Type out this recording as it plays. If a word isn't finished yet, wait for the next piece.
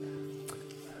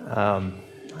I'm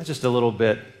just a little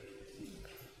bit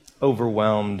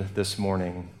overwhelmed this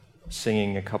morning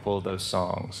singing a couple of those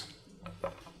songs.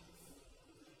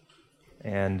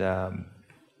 And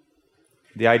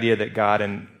the idea that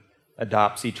God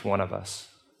adopts each one of us,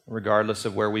 regardless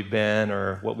of where we've been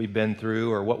or what we've been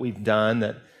through or what we've done,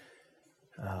 that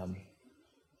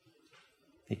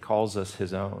He calls us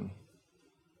His own.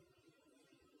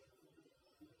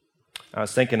 I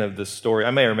was thinking of this story.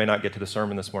 I may or may not get to the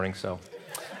sermon this morning, so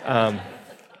I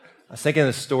was thinking of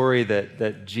the story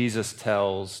that Jesus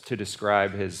tells to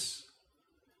describe His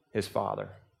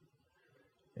Father.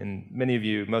 And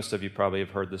most of you probably have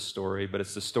heard this story, but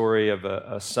it's the story of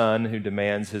a son who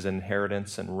demands his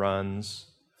inheritance and runs.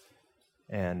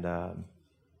 And I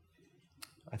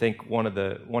think one of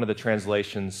the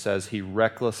translations says he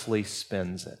recklessly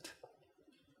spends it.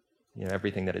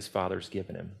 Everything that his father's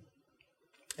given him.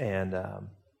 And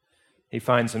he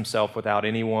finds himself without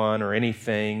anyone or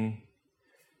anything,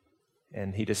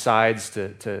 and he decides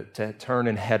to turn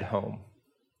and head home,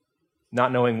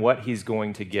 not knowing what he's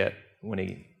going to get when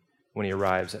he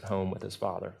arrives at home with his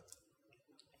father.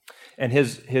 And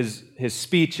his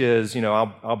speech is,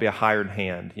 I'll be a hired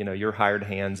hand. Your hired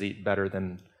hands eat better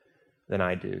than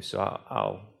I do, so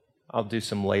I'll do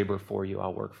some labor for you.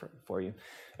 I'll work for you.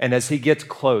 And as he gets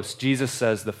close, Jesus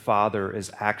says the Father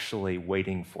is actually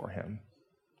waiting for him,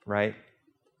 right?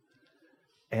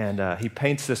 And he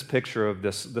paints this picture of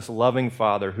this loving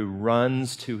Father who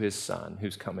runs to his Son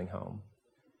who's coming home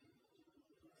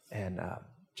and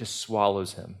just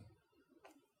swallows him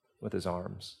with his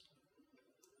arms.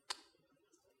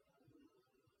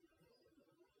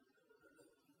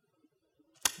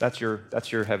 That's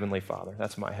your heavenly Father.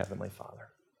 That's my heavenly Father.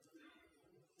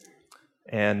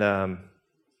 And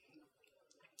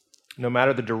no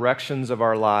matter the directions of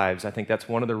our lives, I think that's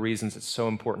one of the reasons it's so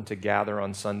important to gather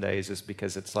on Sundays, is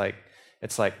because it's like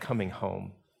coming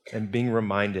home and being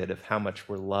reminded of how much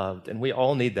we're loved. And we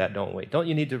all need that, don't we? Don't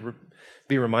you need to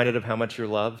be reminded of how much you're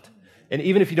loved? And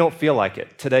even if you don't feel like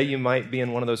it, today you might be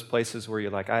in one of those places where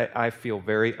you're like, I feel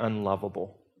very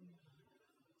unlovable.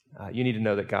 You need to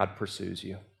know that God pursues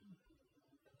you.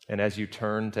 And as you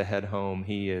turn to head home,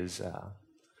 He's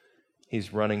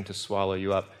running to swallow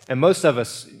you up. And most of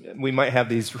us, we might have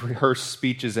these rehearsed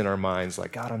speeches in our minds,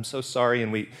 like, God, I'm so sorry,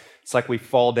 and it's like we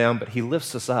fall down, but He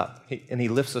lifts us up, He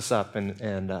lifts us up, and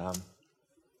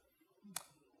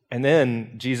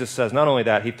then Jesus says, not only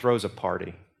that, He throws a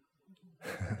party.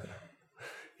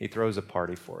 He throws a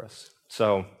party for us.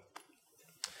 So,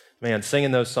 man,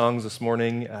 singing those songs this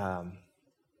morning about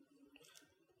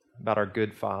our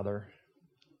good Father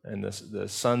and the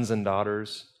sons and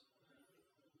daughters.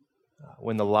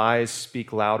 When the lies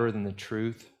speak louder than the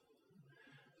truth,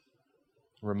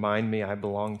 remind me I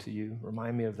belong to you.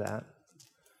 Remind me of that.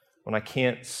 When I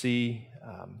can't see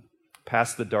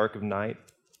past the dark of night,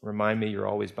 remind me you're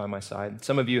always by my side.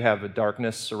 Some of you have a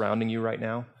darkness surrounding you right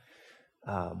now.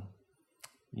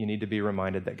 You need to be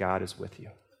reminded that God is with you.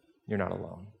 You're not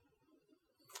alone.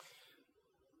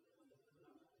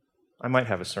 I might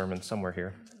have a sermon somewhere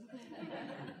here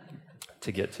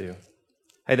to get to.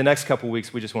 Hey, the next couple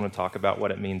weeks, we just want to talk about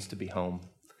what it means to be home.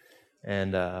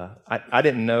 And I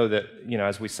didn't know that,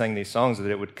 as we sang these songs, that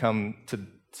it would come to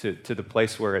the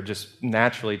place where it just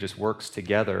naturally just works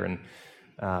together. And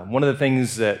one of the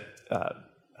things that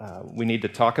we need to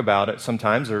talk about it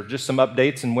sometimes are just some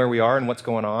updates and where we are and what's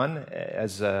going on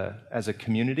as a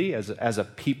community, as a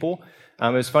people.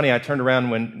 It was funny, I turned around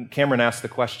when Cameron asked the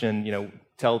question,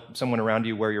 tell someone around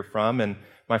you where you're from, and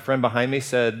my friend behind me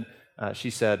said, she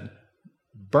said,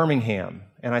 Birmingham.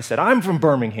 And I said, I'm from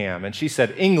Birmingham. And she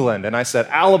said, England. And I said,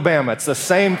 Alabama. It's the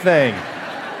same thing.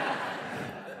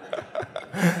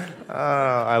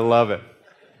 I love it.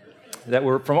 That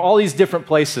we're from all these different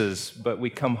places, but we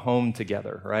come home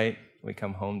together, right? We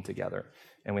come home together,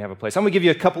 and we have a place. I'm going to give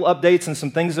you a couple updates and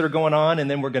some things that are going on, and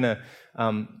then we're going to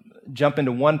jump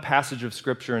into one passage of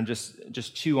Scripture and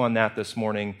just chew on that this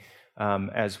morning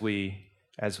as we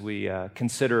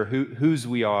consider whose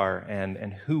we are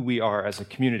and who we are as a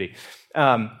community.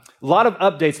 A lot of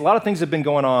updates, a lot of things have been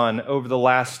going on over the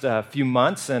last few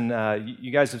months, and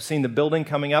you guys have seen the building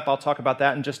coming up. I'll talk about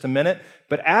that in just a minute.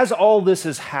 But as all this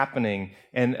is happening,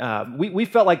 and we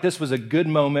felt like this was a good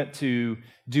moment to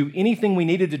do anything we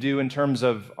needed to do in terms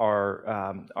of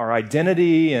our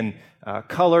identity and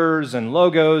colors and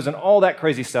logos and all that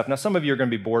crazy stuff. Now, some of you are going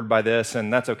to be bored by this,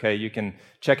 and that's okay. You can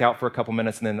check out for a couple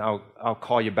minutes, and then I'll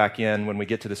call you back in when we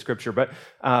get to the Scripture. But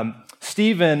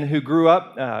Stephen, who grew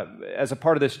up as a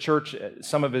part of this church,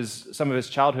 some of his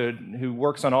childhood, who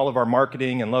works on all of our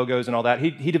marketing and logos and all that,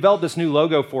 he developed this new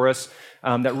logo for us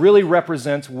that really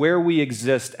represents where we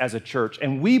exist as a church.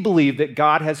 And we believe that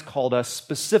God has called us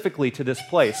specifically to this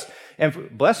place.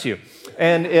 And bless you.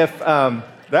 And if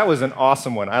that was an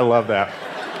awesome one, I love that.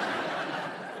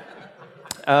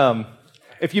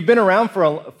 If you've been around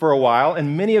for a while,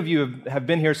 and many of you have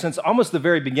been here since almost the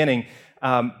very beginning,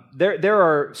 there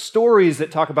are stories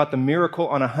that talk about the miracle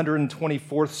on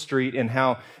 124th Street and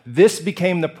how this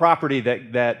became the property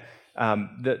that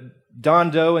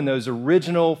Don Doe and those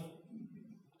original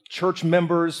church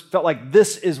members felt like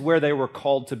this is where they were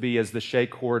called to be as the Shea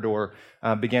Corridor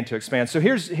began to expand. So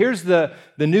here's the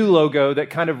new logo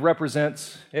that kind of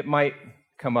represents, it might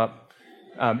come up,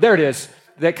 there it is,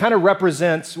 that kind of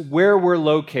represents where we're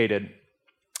located.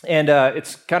 And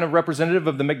it's kind of representative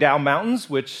of the McDowell Mountains,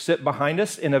 which sit behind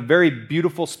us in a very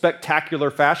beautiful, spectacular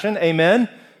fashion. Amen?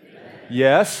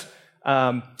 Yes.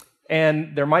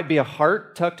 And there might be a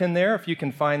heart tucked in there, if you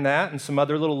can find that, and some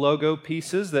other little logo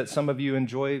pieces that some of you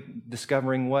enjoy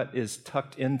discovering what is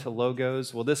tucked into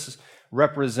logos. Well, this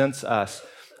represents us.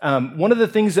 One of the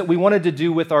things that we wanted to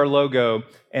do with our logo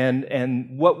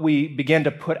and what we began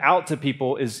to put out to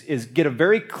people is get a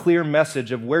very clear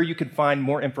message of where you could find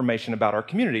more information about our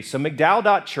community. So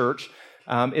McDowell.church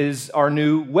is our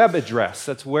new web address.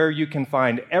 That's where you can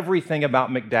find everything about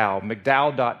McDowell,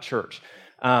 McDowell.church.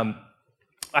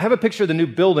 I have a picture of the new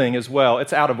building as well.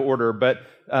 It's out of order, but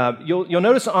you'll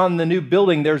notice on the new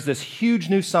building there's this huge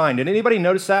new sign. Did anybody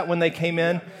notice that when they came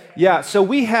in? Yeah, so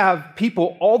we have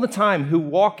people all the time who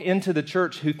walk into the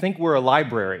church who think we're a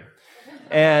library.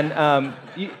 And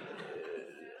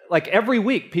like every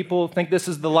week, people think this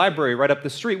is the library right up the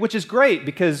street, which is great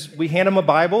because we hand them a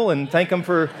Bible and thank them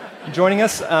for joining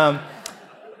us.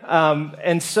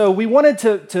 And so we wanted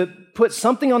to put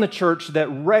something on the church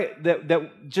that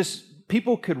just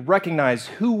people could recognize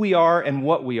who we are and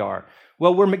what we are.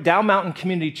 Well, we're McDowell Mountain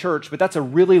Community Church, but that's a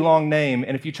really long name,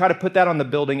 and if you try to put that on the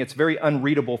building, it's very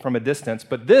unreadable from a distance.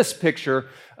 But this picture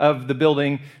of the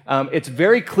building, it's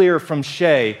very clear from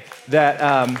Shea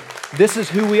that this is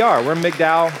who we are. We're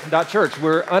McDowell.church.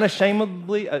 We're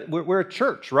unashamedly, we're a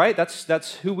church, right?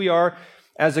 That's who we are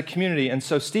as a community. And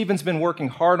so Stephen's been working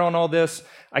hard on all this.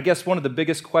 I guess one of the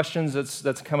biggest questions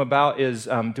that's come about is,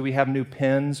 do we have new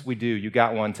pins? We do. You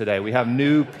got one today. We have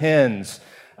new pins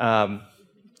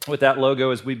with that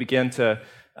logo as we begin to,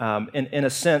 in a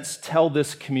sense, tell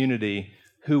this community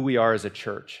who we are as a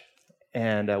church.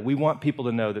 And we want people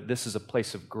to know that this is a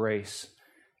place of grace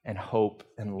and hope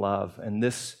and love, and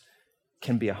this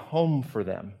can be a home for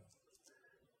them.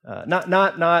 Not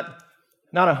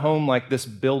a home like this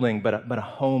building, but a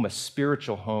home, a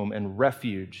spiritual home and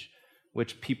refuge,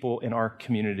 which people in our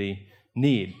community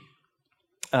need.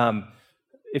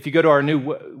 If you go to our new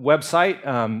website,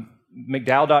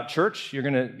 McDowell.church, you're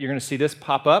gonna see this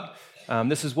pop up.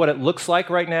 This is what it looks like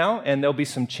right now, and there'll be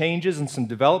some changes and some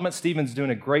development. Stephen's doing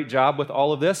a great job with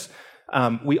all of this.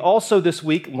 We also this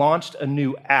week launched a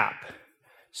new app.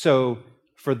 So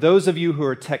for those of you who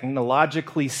are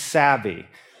technologically savvy,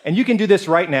 and you can do this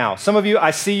right now. Some of you, I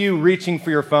see you reaching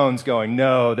for your phones going,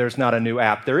 no, there's not a new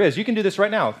app. There is. You can do this right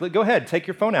now. Go ahead, take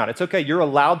your phone out. It's okay. You're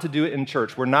allowed to do it in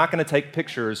church. We're not going to take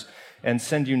pictures and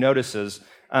send you notices.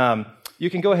 You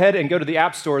can go ahead and go to the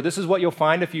App Store. This is what you'll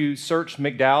find if you search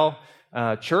McDowell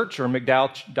Church or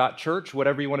McDowell.church,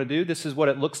 whatever you want to do. This is what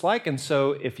it looks like. And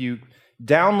so if you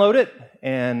download it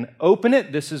and open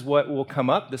it, this is what will come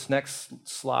up. This next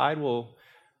slide will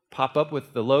pop up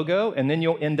with the logo, and then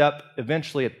you'll end up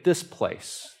eventually at this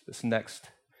place, this next.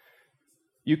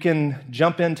 You can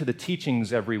jump into the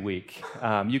teachings every week.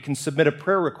 You can submit a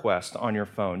prayer request on your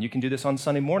phone. You can do this on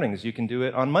Sunday mornings. You can do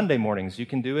it on Monday mornings. You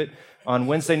can do it on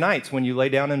Wednesday nights when you lay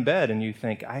down in bed and you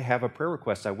think, I have a prayer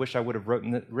request. I wish I would have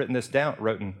written this down.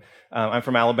 I'm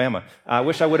from Alabama. I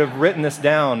wish I would have written this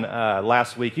down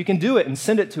last week. You can do it and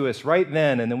send it to us right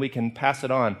then, and then we can pass it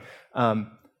on.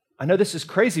 I know this is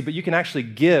crazy, but you can actually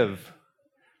give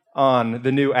on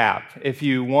the new app. If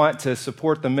you want to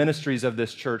support the ministries of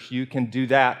this church, you can do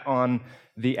that on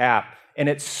the app. And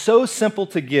it's so simple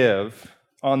to give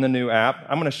on the new app.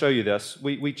 I'm going to show you this.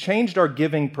 We changed our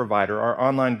giving provider, our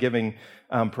online giving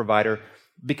provider,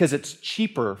 because it's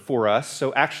cheaper for us.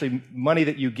 So actually, money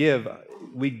that you give,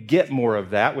 we get more of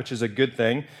that, which is a good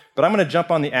thing. But I'm going to jump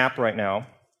on the app right now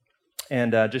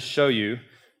and just show you.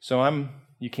 So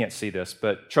you can't see this,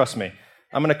 but trust me.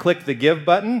 I'm going to click the give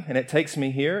button, and it takes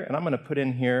me here, and I'm going to put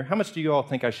in here, how much do you all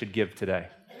think I should give today?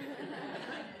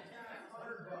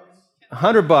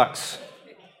 $100.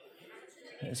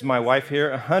 Is my wife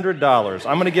here? $100.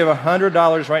 I'm going to give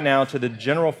 $100 right now to the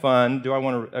general fund. Do I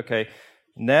want to? Okay.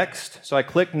 Next. So I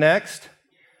click next,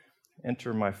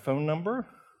 enter my phone number,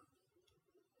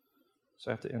 So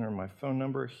I have to enter my phone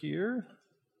number here.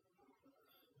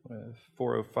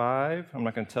 405. I'm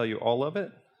not going to tell you all of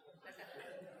it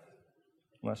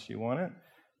unless you want it.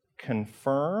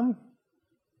 Confirm.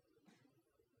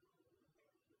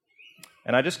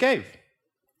 And I just gave.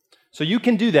 So you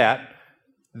can do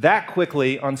that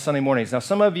quickly on Sunday mornings. Now,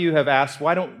 some of you have asked,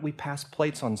 why don't we pass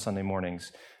plates on Sunday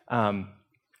mornings?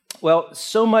 Well,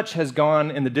 so much has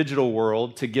gone in the digital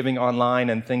world to giving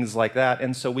online and things like that,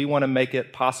 and so we want to make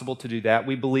it possible to do that.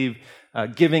 We believe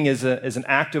giving is an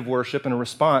act of worship and a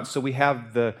response, so we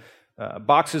have the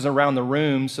boxes around the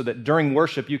room so that during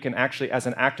worship you can actually, as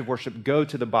an act of worship, go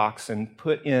to the box and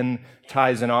put in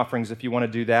tithes and offerings if you want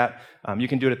to do that. You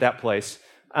can do it at that place.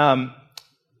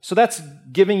 So that's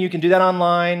giving. You can do that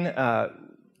online.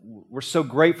 We're so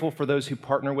grateful for those who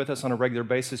partner with us on a regular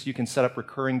basis. You can set up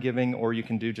recurring giving, or you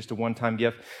can do just a one-time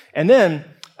gift. And then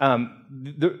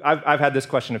I've had this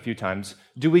question a few times.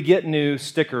 Do we get new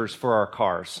stickers for our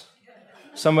cars?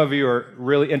 Some of you are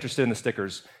really interested in the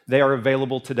stickers. They are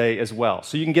available today as well.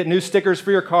 So you can get new stickers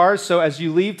for your cars. So as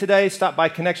you leave today, stop by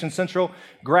Connection Central,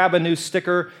 grab a new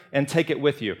sticker, and take it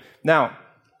with you. Now,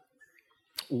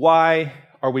 why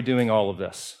are we doing all of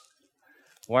this?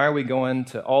 Why are we going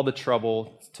to all the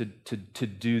trouble to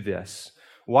do this?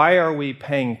 Why are we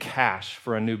paying cash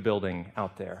for a new building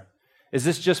out there? Is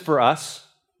this just for us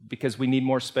because we need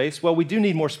more space? Well, we do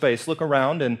need more space. Look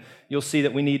around and you'll see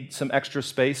that we need some extra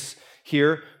space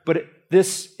here, but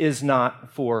this is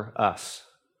not for us.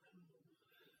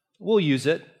 We'll use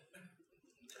it.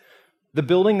 The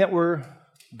building that we're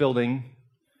building,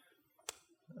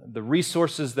 the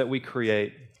resources that we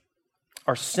create,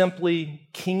 are simply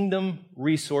kingdom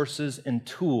resources and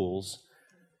tools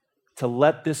to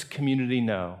let this community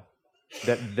know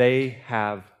that they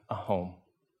have a home.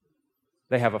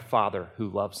 They have a Father who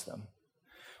loves them.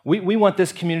 We want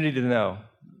this community to know,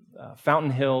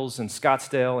 Fountain Hills and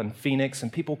Scottsdale and Phoenix,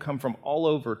 and people come from all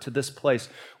over to this place.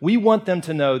 We want them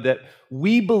to know that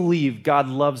we believe God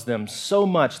loves them so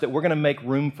much that we're going to make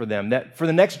room for them, that for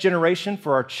the next generation,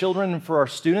 for our children and for our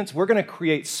students, we're going to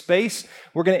create space.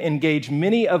 We're going to engage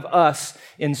many of us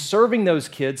in serving those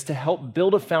kids to help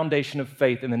build a foundation of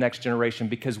faith in the next generation,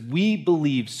 because we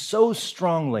believe so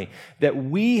strongly that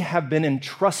we have been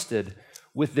entrusted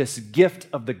with this gift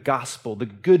of the gospel, the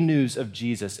good news of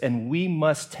Jesus, and we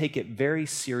must take it very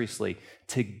seriously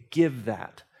to give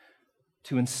that,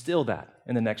 to instill that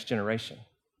in the next generation.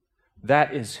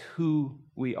 That is who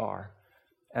we are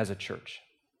as a church.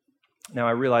 Now,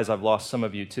 I realize I've lost some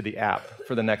of you to the app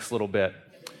for the next little bit.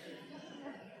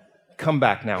 Come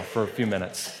back now for a few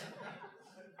minutes.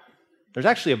 There's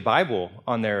actually a Bible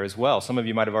on there as well. Some of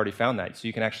you might have already found that, so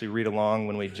you can actually read along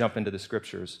when we jump into the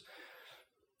scriptures.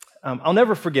 I'll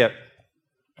never forget,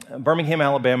 Birmingham,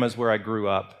 Alabama is where I grew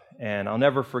up, and I'll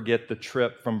never forget the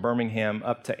trip from Birmingham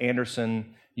up to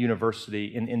Anderson University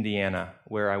in Indiana,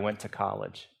 where I went to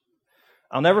college.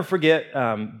 I'll never forget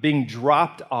being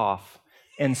dropped off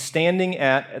and standing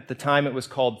at the time it was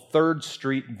called 3rd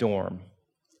Street Dorm.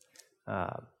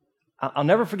 I'll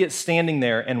never forget standing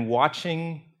there and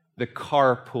watching the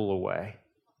car pull away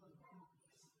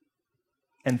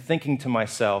and thinking to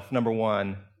myself, number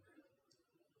one,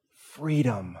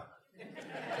 freedom.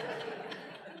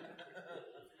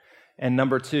 And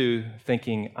number two,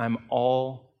 thinking, I'm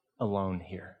all alone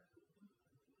here.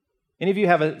 Any of you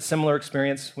have a similar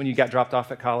experience when you got dropped off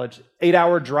at college?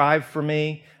 8-hour drive for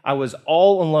me. I was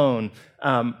all alone.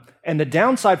 And the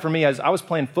downside for me is I was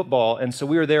playing football, and so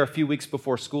we were there a few weeks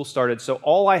before school started, so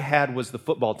all I had was the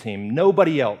football team.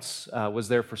 Nobody else was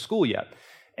there for school yet.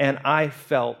 And I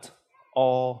felt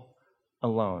all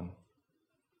alone.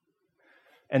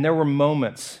 And there were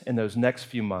moments in those next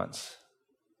few months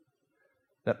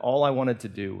that all I wanted to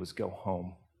do was go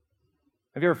home.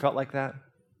 Have you ever felt like that?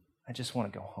 I just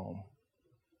want to go home.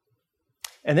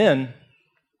 And then,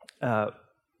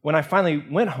 when I finally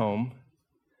went home,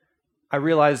 I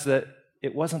realized that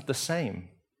it wasn't the same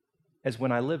as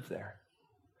when I lived there.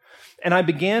 And I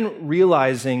began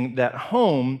realizing that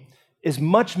home is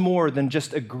much more than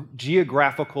just a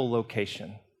geographical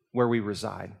location where we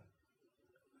reside.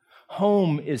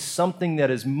 Home is something that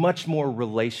is much more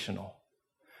relational.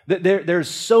 There's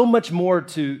so much more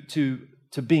to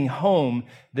being home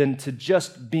than to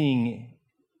just being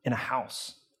in a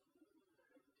house.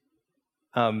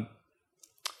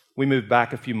 We moved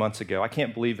back a few months ago. I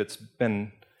can't believe it's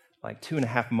been like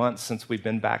 2.5 months since we've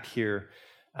been back here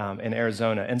in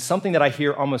Arizona. And something that I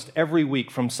hear almost every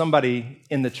week from somebody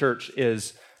in the church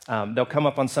is they'll come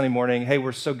up on Sunday morning, hey,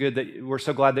 we're so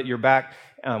glad that you're back,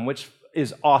 which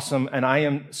is awesome, and I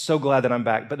am so glad that I'm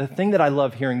back. But the thing that I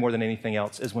love hearing more than anything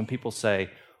else is when people say,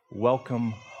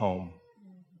 welcome home.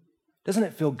 Doesn't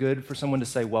it feel good for someone to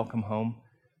say, welcome home,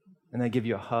 and they give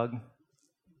you a hug?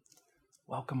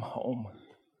 Welcome home.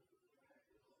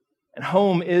 And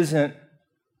home isn't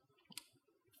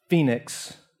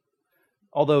Phoenix,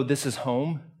 although this is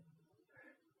home.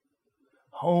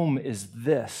 Home is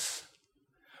this.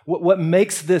 What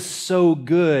makes this so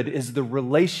good is the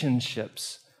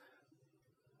relationships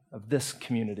of this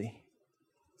community.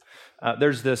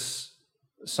 There's this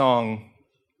song,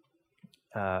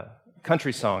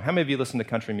 country song. How many of you listen to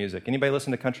country music? Anybody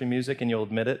listen to country music and you'll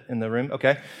admit it in the room?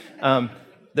 Okay.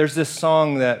 There's this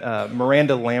song that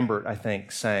Miranda Lambert, I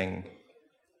think, sang.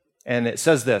 And it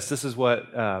says this. This is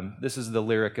the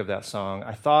lyric of that song.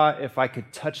 I thought if I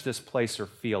could touch this place or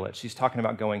feel it. She's talking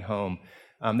about going home.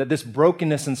 That this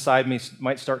brokenness inside me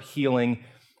might start healing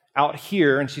out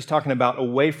here. And she's talking about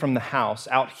away from the house,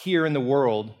 out here in the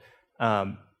world.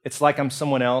 It's like I'm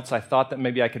someone else. I thought that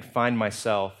maybe I could find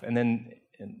myself. And then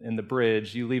in the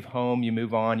bridge, you leave home, you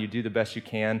move on, you do the best you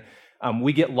can.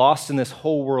 We get lost in this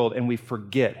whole world and we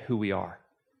forget who we are,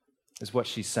 is what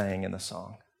she's saying in the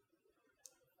song.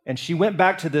 And she went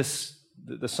back to this,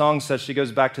 the song says she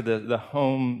goes back to the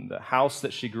home, the house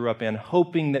that she grew up in,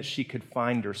 hoping that she could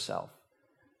find herself.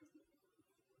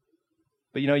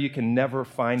 But you can never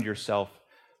find yourself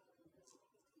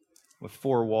with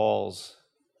four walls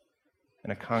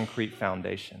and a concrete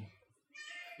foundation.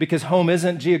 Because home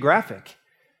isn't geographic,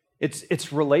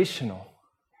 it's relational.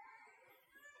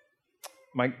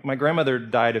 My grandmother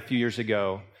died a few years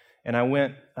ago, and I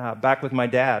went back with my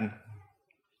dad,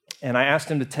 and I asked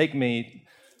him to take me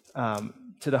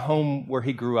to the home where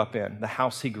he grew up in, the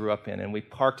house he grew up in, and we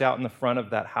parked out in the front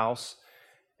of that house,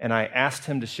 and I asked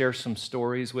him to share some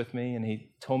stories with me, and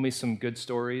he told me some good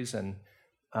stories, and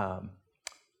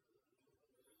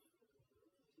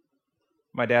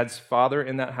my dad's father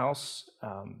in that house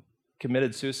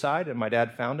committed suicide, and my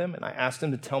dad found him, and I asked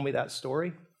him to tell me that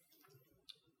story.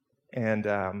 And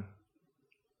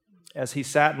as he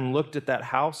sat and looked at that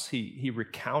house, he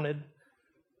recounted,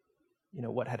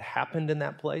 what had happened in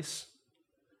that place.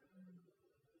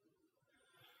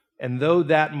 And though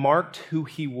that marked who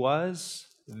he was,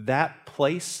 that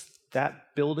place,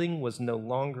 that building was no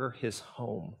longer his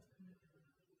home.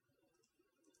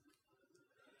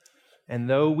 And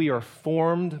though we are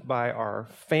formed by our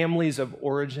families of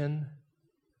origin,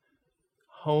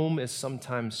 home is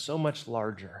sometimes so much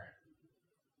larger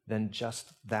than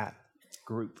just that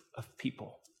group of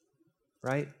people,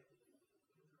 right?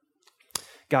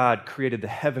 God created the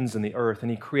heavens and the earth, and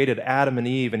he created Adam and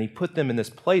Eve, and he put them in this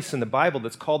place in the Bible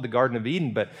that's called the Garden of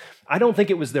Eden, but I don't think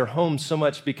it was their home so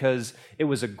much because it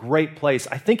was a great place.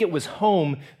 I think it was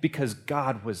home because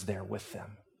God was there with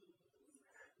them,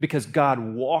 because God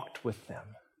walked with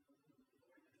them.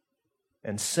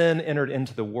 And sin entered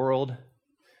into the world.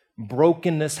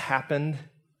 Brokenness happened.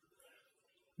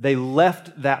 They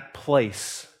left that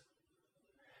place.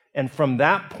 And from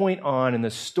that point on, in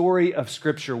the story of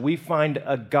Scripture, we find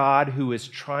a God who is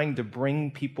trying to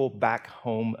bring people back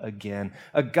home again.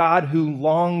 A God who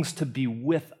longs to be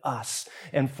with us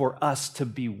and for us to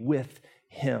be with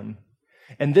him.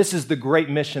 And this is the great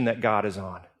mission that God is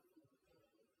on.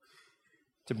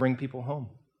 To bring people home.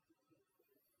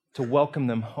 To welcome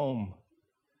them home.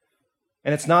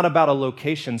 And it's not about a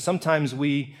location. Sometimes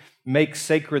we make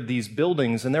sacred these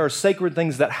buildings, and there are sacred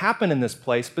things that happen in this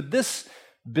place, but this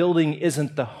building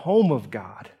isn't the home of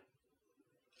God.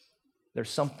 There's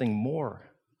something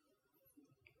more.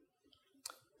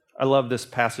 I love this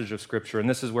passage of Scripture, and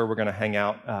this is where we're going to hang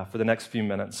out for the next few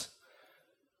minutes.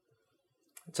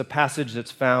 It's a passage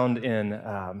that's found in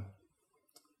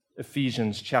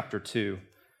Ephesians chapter 2.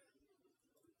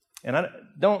 And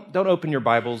don't open your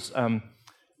Bibles.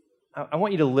 I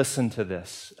want you to listen to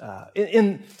this.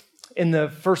 In the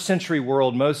first century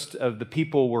world, most of the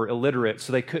people were illiterate,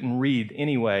 so they couldn't read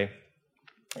anyway.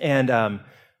 And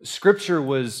Scripture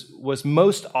was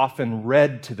most often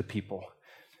read to the people.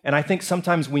 And I think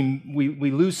sometimes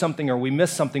we lose something or we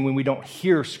miss something when we don't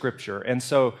hear Scripture. And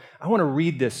so I want to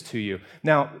read this to you.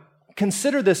 Now,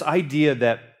 consider this idea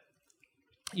that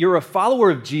you're a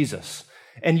follower of Jesus,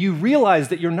 and you realize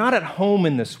that you're not at home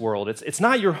in this world. It's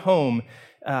not your home,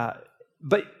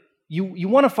 but you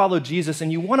want to follow Jesus,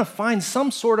 and you want to find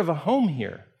some sort of a home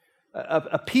here,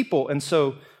 a people. And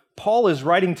so Paul is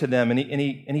writing to them, and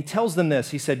he tells them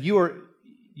this. He said, "You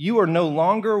are no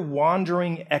longer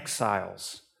wandering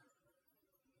exiles.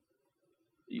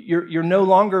 You're no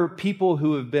longer people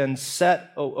who have been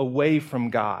set away from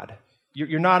God.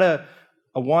 You're not a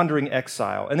wandering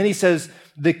exile." And then he says,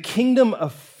 "The kingdom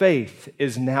of faith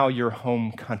is now your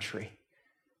home country."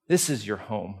 This is your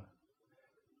home.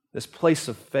 This place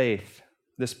of faith,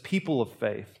 this people of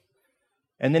faith.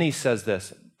 And then he says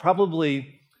this,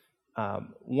 probably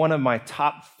one of my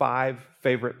top 5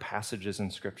 favorite passages in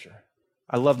Scripture.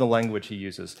 I love the language he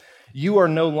uses. You are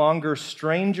no longer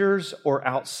strangers or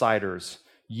outsiders.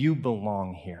 You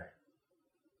belong here.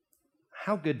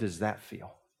 How good does that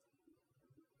feel?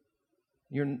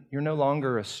 You're no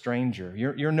longer a stranger.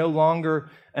 You're no longer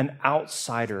an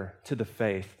outsider to the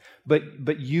faith,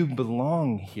 but you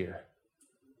belong here.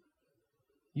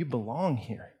 You belong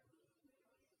here.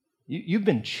 You've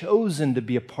been chosen to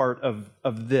be a part of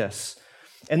this.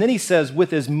 And then he says,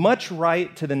 with as much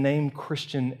right to the name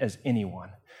Christian as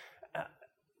anyone.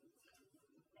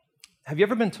 Have you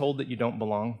ever been told that you don't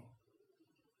belong?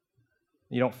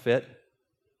 You don't fit?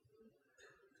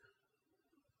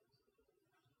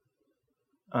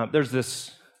 There's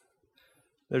this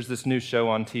new show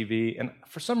on TV, and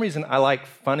for some reason I like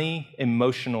funny,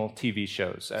 emotional TV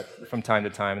shows from time to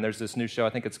time. And there's this new show, I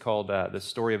think it's called The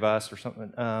Story of Us or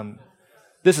something.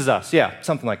 This Is Us, yeah,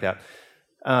 something like that.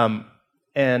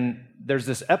 And there's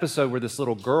this episode where this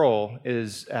little girl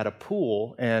is at a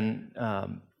pool, and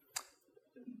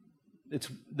it's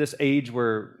this age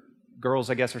where girls,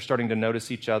 I guess, are starting to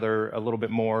notice each other a little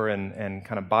bit more and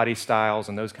kind of body styles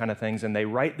and those kind of things. And they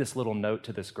write this little note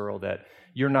to this girl that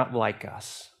you're not like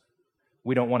us.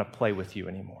 We don't want to play with you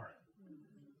anymore.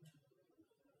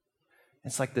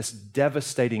 It's like this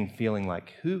devastating feeling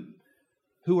like, who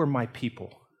are my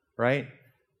people, right?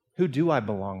 Who do I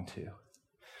belong to?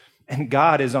 And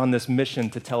God is on this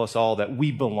mission to tell us all that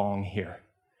we belong here.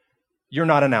 You're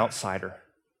not an outsider.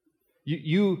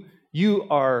 You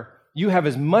have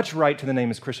as much right to the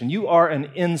name as Christian. You are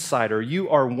an insider. You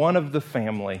are one of the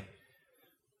family.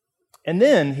 And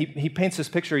then he paints this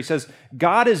picture. He says,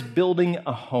 God is building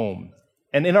a home.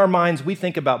 And in our minds, we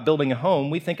think about building a home.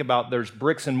 We think about there's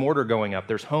bricks and mortar going up.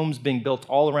 There's homes being built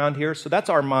all around here. So that's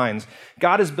our minds.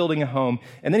 God is building a home.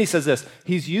 And then he says this,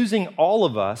 he's using all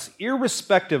of us,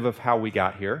 irrespective of how we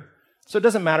got here. So it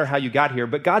doesn't matter how you got here,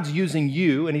 but God's using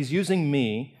you and he's using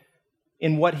me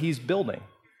in what he's building.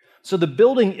 So the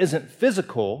building isn't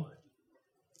physical,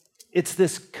 it's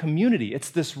this community, it's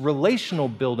this relational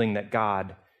building that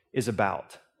God is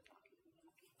about.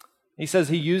 He says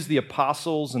he used the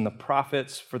apostles and the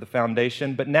prophets for the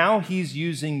foundation, but now he's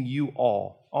using you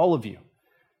all of you,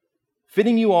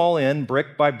 fitting you all in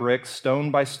brick by brick, stone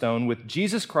by stone, with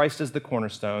Jesus Christ as the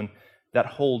cornerstone that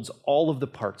holds all of the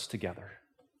parts together.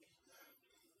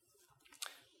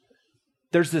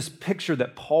 There's this picture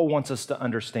that Paul wants us to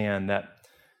understand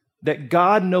that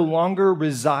God no longer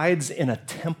resides in a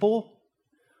temple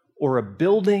or a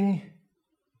building,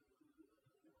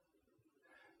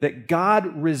 that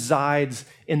God resides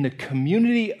in the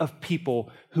community of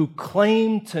people who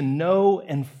claim to know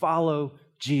and follow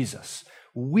Jesus.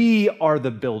 We are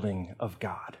the building of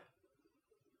God.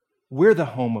 We're the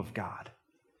home of God.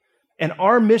 And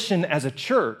our mission as a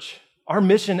church, our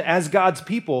mission as God's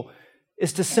people,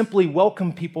 is to simply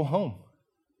welcome people home.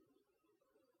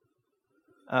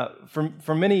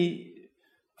 For many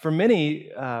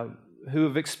who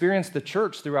have experienced the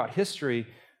church throughout history,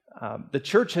 the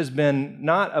church has been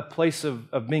not a place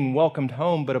of being welcomed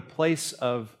home, but a place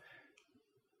of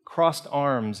crossed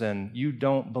arms and you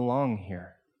don't belong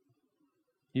here.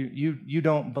 You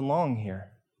don't belong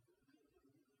here.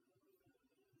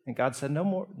 And God said, no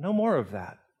more of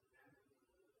that.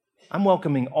 I'm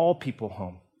welcoming all people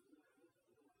home.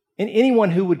 And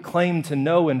anyone who would claim to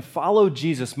know and follow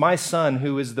Jesus, my son,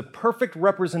 who is the perfect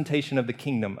representation of the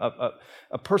kingdom,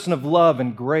 a person of love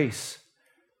and grace,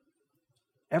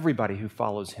 everybody who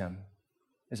follows him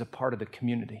is a part of the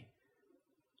community.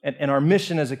 And our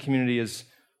mission as a community is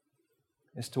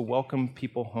to welcome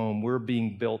people home. We're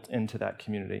being built into that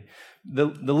community. The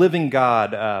living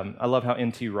God, I love how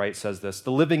N.T. Wright says this,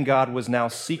 the living God was now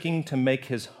seeking to make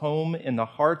his home in the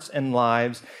hearts and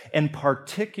lives, and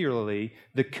particularly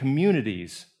the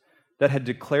communities that had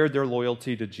declared their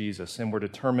loyalty to Jesus and were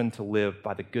determined to live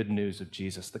by the good news of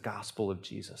Jesus, the gospel of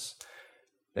Jesus.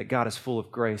 That God is full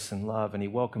of grace and love, and he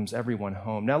welcomes everyone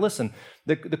home. Now listen,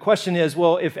 the question is,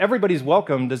 well, if everybody's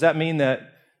welcome, does that mean that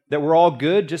we're all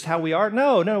good just how we are?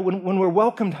 No. When we're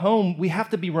welcomed home, we have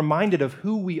to be reminded of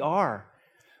who we are.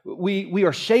 We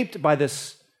are shaped by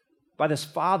this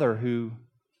Father who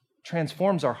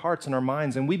transforms our hearts and our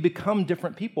minds, and we become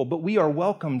different people, but we are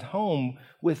welcomed home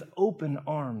with open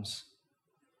arms.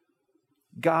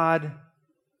 God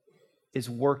is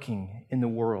working in the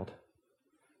world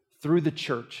through the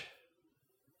church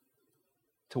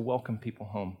to welcome people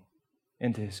home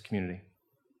into his community.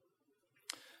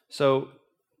 So,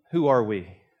 who are we?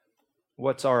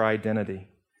 What's our identity?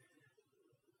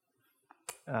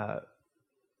 I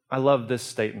love this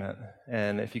statement,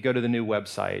 and if you go to the new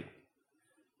website,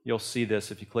 you'll see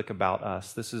this if you click About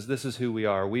Us. This is who we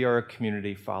are. We are a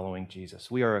community following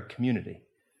Jesus. We are a community,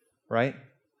 right?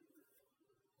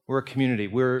 We're a community.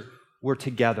 We're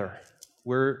together.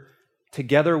 We're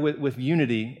together with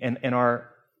unity, and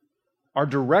our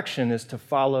direction is to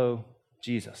follow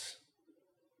Jesus.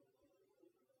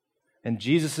 And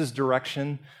Jesus'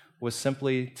 direction was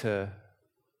simply to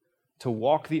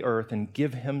walk the earth and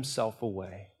give himself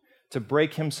away, to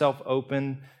break himself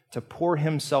open, to pour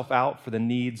himself out for the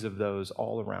needs of those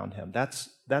all around him.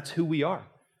 That's who we are.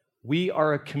 We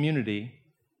are a community,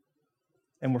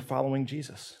 and we're following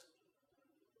Jesus.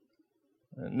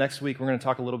 Next week, we're going to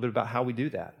talk a little bit about how we do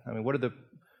that. I mean, what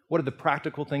are the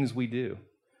practical things we do?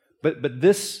 But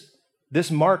this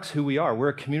marks who we are. We're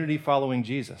a community following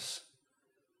Jesus.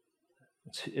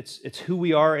 It's who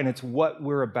we are, and it's what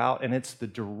we're about, and it's the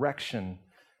direction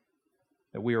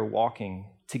that we are walking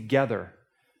together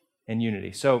in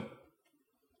unity. So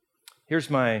here's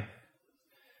my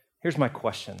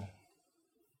question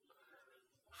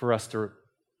for us to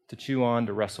chew on,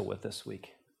 to wrestle with this week.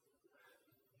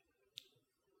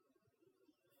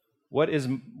 What is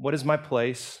my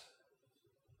place,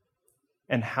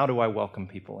 and how do I welcome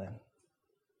people in?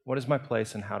 What is my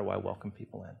place, and how do I welcome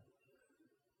people in?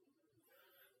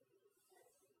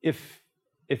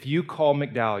 If you call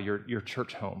McDowell your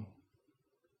church home,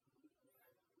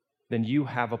 then you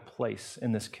have a place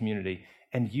in this community,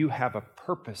 and you have a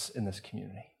purpose in this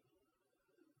community.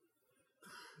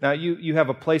 Now, you have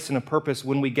a place and a purpose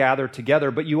when we gather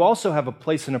together, but you also have a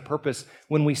place and a purpose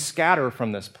when we scatter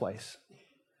from this place.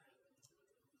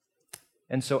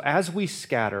 And so as we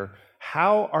scatter,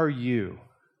 how are you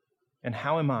and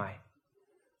how am I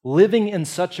living in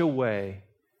such a way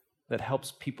that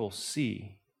helps people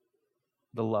see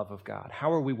the love of God?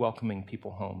 How are we welcoming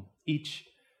people home each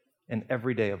and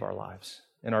every day of our lives,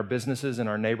 in our businesses, in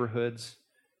our neighborhoods,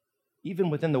 even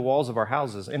within the walls of our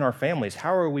houses, in our families?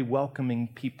 How are we welcoming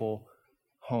people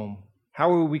home? How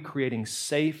are we creating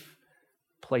safe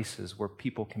places where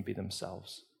people can be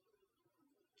themselves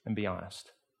and be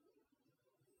honest?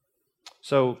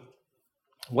 So,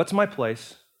 what's my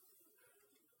place,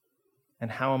 and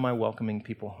how am I welcoming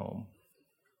people home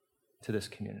to this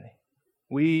community?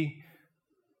 We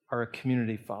are a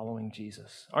community following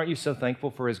Jesus. Aren't you so thankful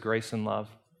for his grace and love?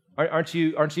 Aren't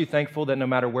you thankful that no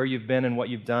matter where you've been and what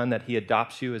you've done, that he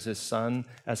adopts you as his son,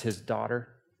 as his daughter?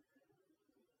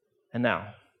 And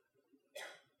now,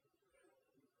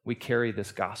 we carry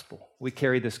this gospel. We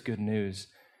carry this good news.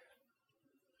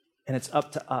 And it's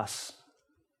up to us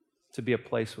to be a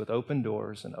place with open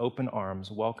doors and open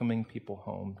arms, welcoming people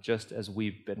home, just as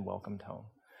we've been welcomed home.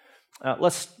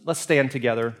 Let's stand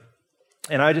together,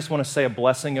 and I just want to say a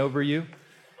blessing over you.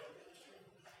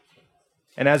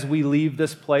 And as we leave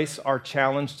this place, our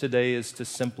challenge today is to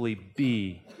simply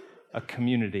be a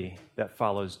community that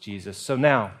follows Jesus. So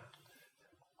now,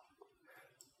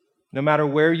 no matter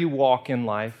where you walk in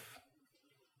life,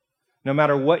 no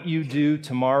matter what you do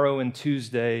tomorrow and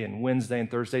Tuesday and Wednesday and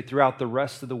Thursday, throughout the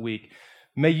rest of the week,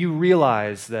 may you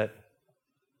realize that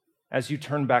as you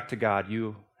turn back to God,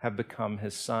 you have become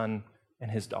his son and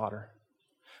his daughter.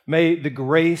 May the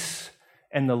grace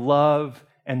and the love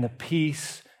and the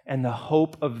peace and the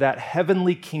hope of that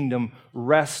heavenly kingdom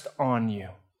rest on you.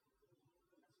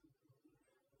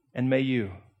 And may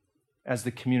you, as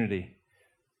the community,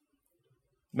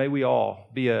 may we all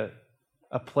be a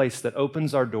place that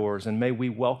opens our doors, and may we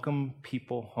welcome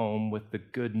people home with the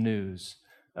good news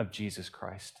of Jesus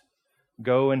Christ.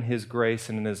 Go in his grace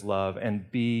and in his love, and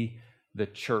be the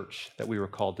church that we were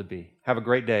called to be. Have a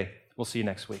great day. We'll see you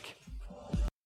next week.